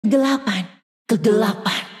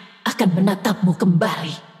Kegelapan akan menatapmu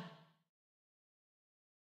kembali.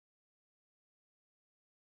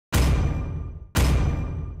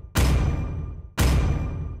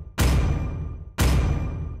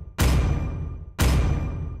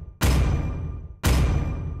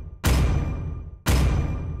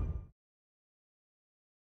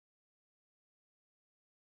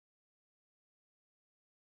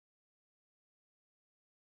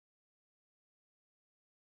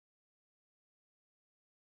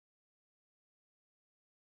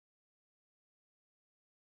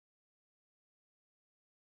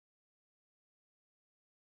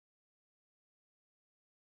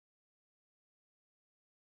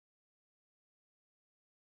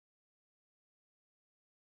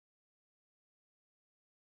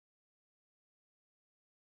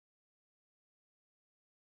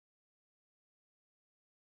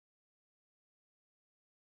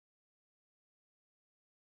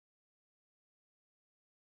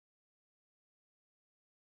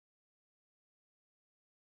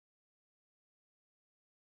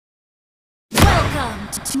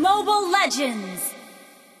 Welcome to Mobile Legends!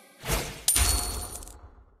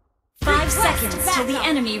 5 seconds till the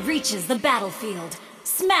enemy reaches the battlefield.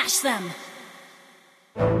 Smash them!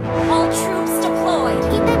 All troops deployed!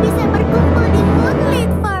 Kita bisa berkumpul di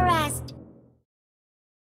Moonlit Forest.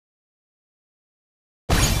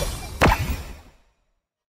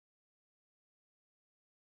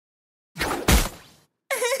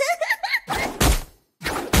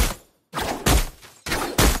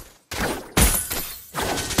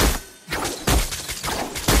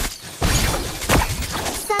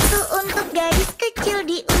 Gadis kecil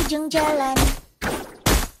di ujung jalan.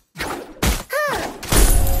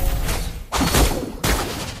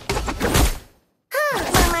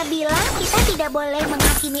 Mama bilang kita tidak boleh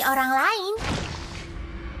menghakimi orang lain.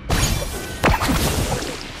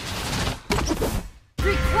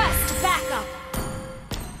 Request backup.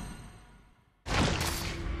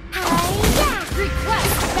 Haiya!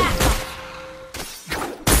 Request backup.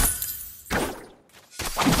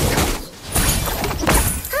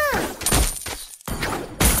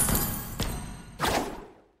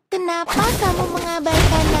 Kenapa kamu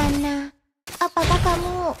mengabaikan Nana?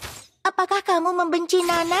 Apakah kamu membenci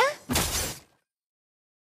Nana?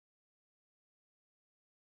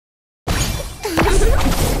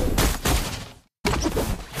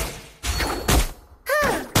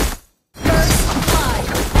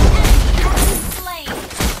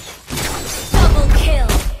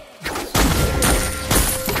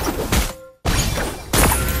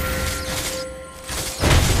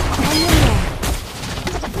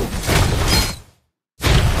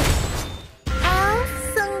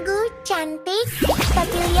 Cantik,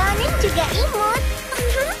 tapi Lionel juga imut.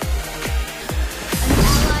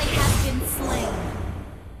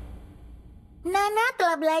 Nana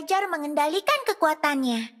telah belajar mengendalikan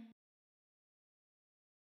kekuatannya.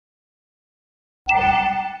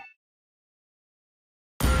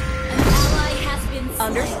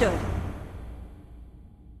 Understood.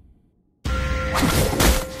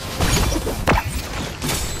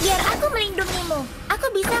 Biar aku melindungimu. Aku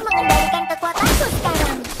bisa mengendalikan kekuatanku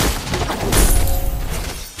sekarang.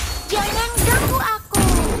 Jangan ganggu aku.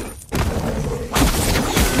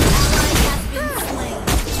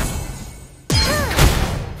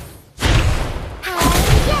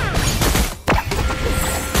 Haiya!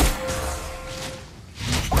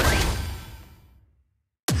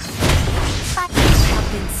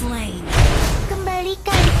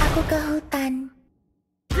 Kembalikan aku ke hutan.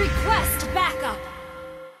 Request backup.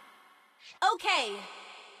 Okay.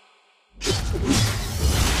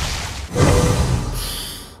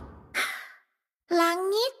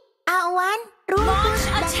 Langit, awan, rumput,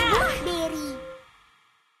 dan buah beri.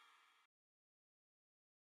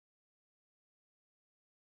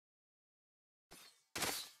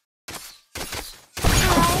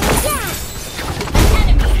 Haiya!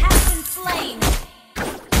 Enemy has been slain.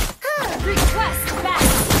 Request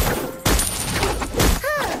backup.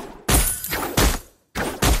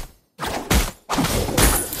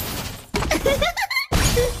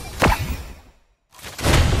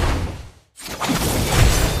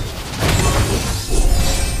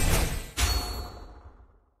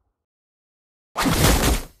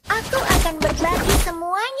 Aku akan berbagi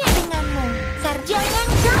semuanya denganmu. Jangan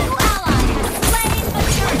ganggu Ally has slain the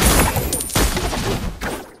turret.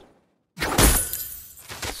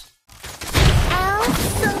 Elf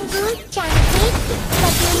sungguh cantik,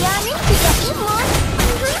 tapi Lionel juga imut.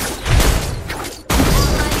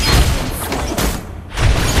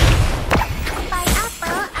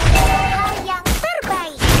 Pineapple adalah hal yang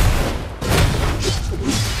terbaik.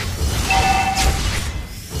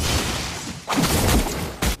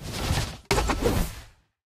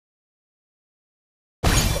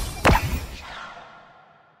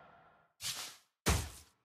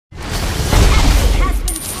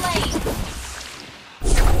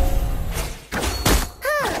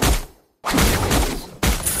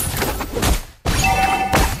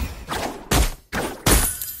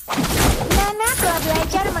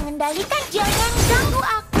 mengendalikan. Jangan ganggu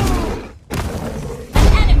aku. An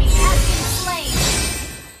enemy has been slain.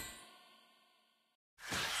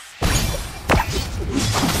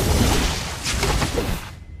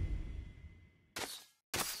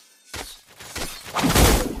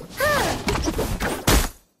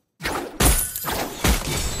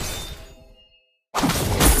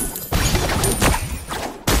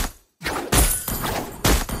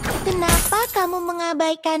 Kenapa kamu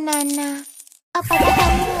mengabaikan Nana?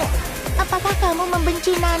 Apakah kamu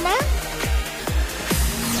membenci Nana?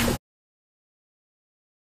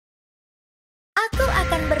 Aku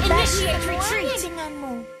akan berbagi Initiate semuanya retreat.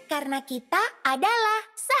 denganmu, karena kita adalah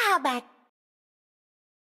sahabat.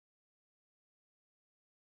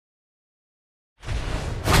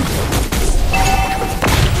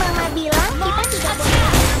 Mama bilang kita tidak boleh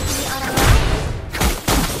menghakimi orang lain.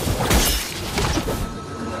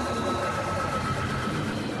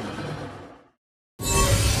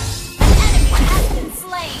 Enemy has been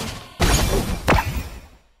slain.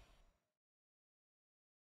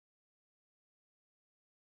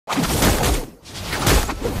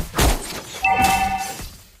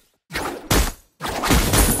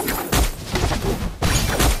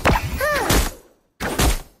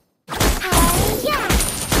 Haiya!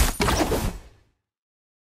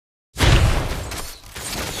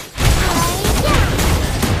 Haiya!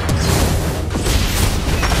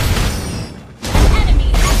 Enemy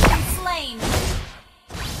has been slain.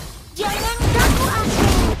 Jangan ganggu aku.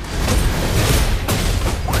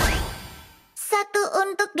 Satu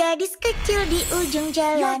untuk gadis kecil di ujung Your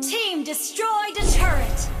jalan. team destroyed a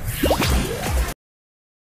turret.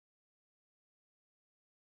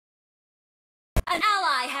 An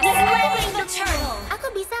ally has slain the turtle. Aku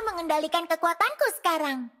bisa mengendalikan kekuatanku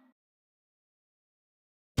sekarang.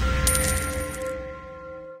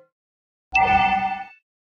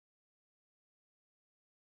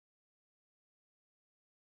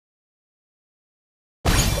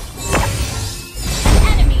 An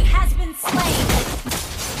enemy has been slain.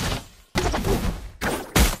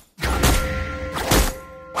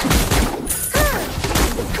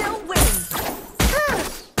 Still winning.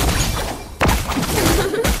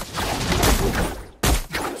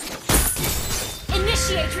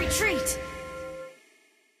 Initiate retreat.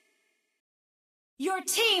 Your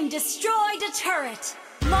team destroyed a turret.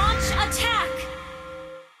 Launch attack.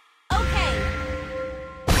 Okay.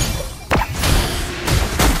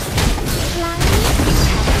 Langit,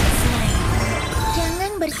 Slain.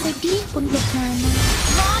 jangan bersedih untuk Nana.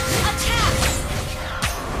 Launch attack.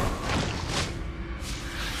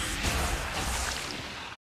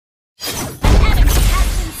 Enemy has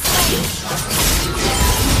been slain.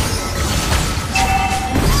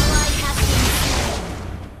 Ally has been slain.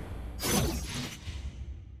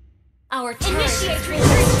 Our initiate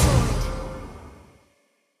retreat.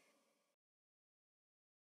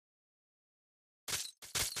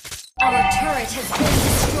 Our turret has been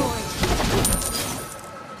destroyed.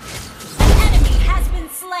 Enemy has been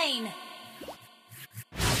slain.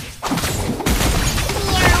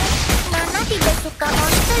 Miau, Nana tidak suka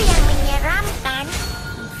monster yang menyeramkan.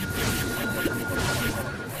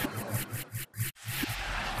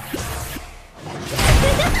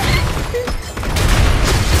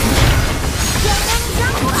 Jangan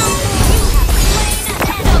ganggu aku. Slain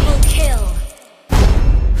an double kill.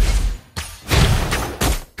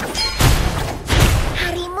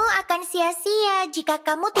 Harimu akan sia-sia jika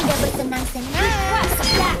kamu tidak bersenang-senang. Request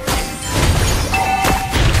backup.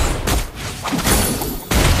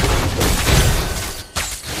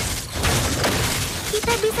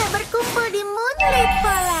 Kita bisa berkumpul di Moonlit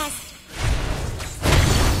Forest.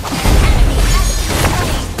 Enemy has been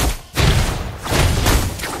slain.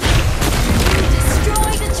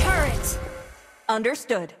 Destroy the turret.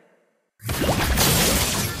 Understood.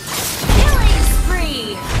 Killing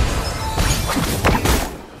spree.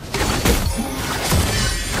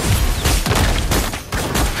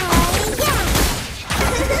 Haiya!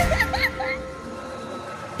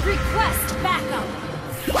 Request backup.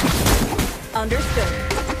 Understood.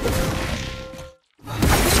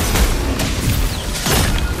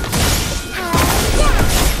 Haiya!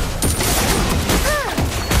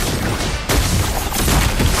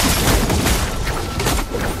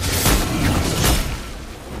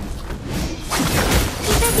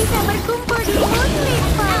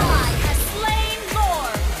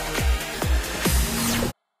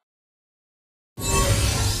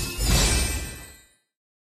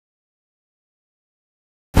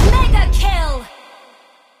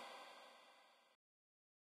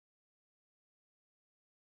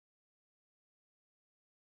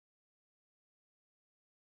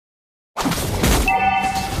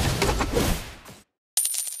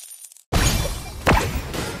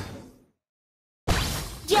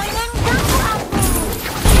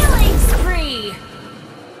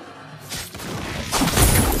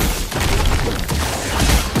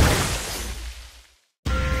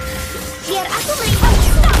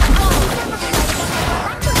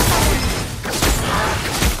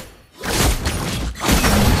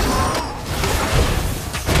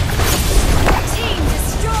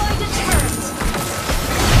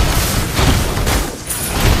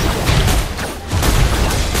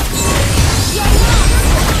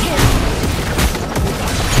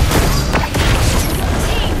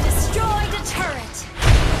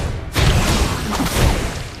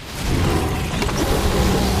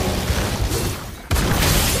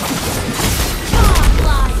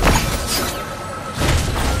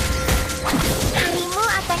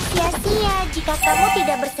 jika kamu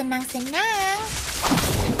tidak bersenang-senang.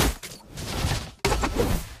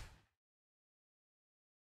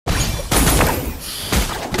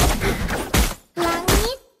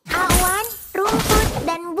 Langit, awan, rumput,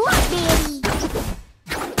 dan buah beri.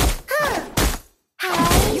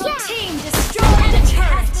 Your team destroyed a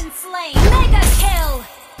turret. Has been slain. Mega kill.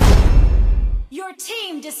 Your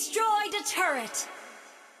team destroyed a turret.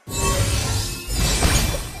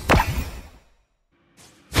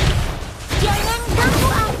 Jangan ganggu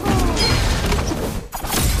aku.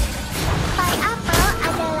 Pai apel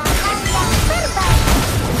adalah hal yang terbaik.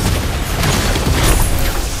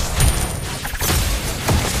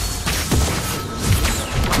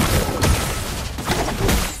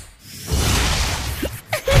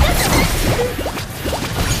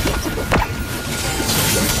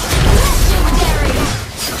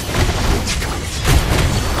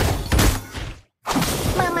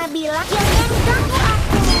 Mama bilang jangan ganggu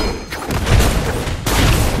aku.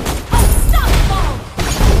 Unstoppable.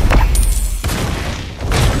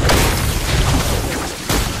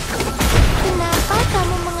 Kenapa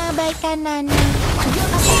kamu mengabaikan Nana?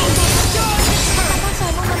 Your team destroyed a turret. Apakah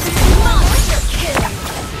kamu membenci Monster kill.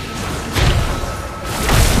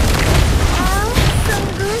 kau?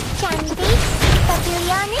 Sungguh cantik, tapi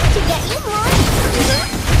Lionel juga imut.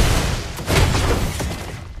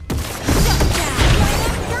 Shut down.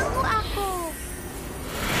 Jangan ganggu aku.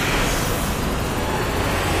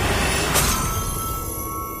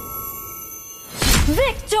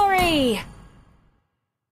 Victory.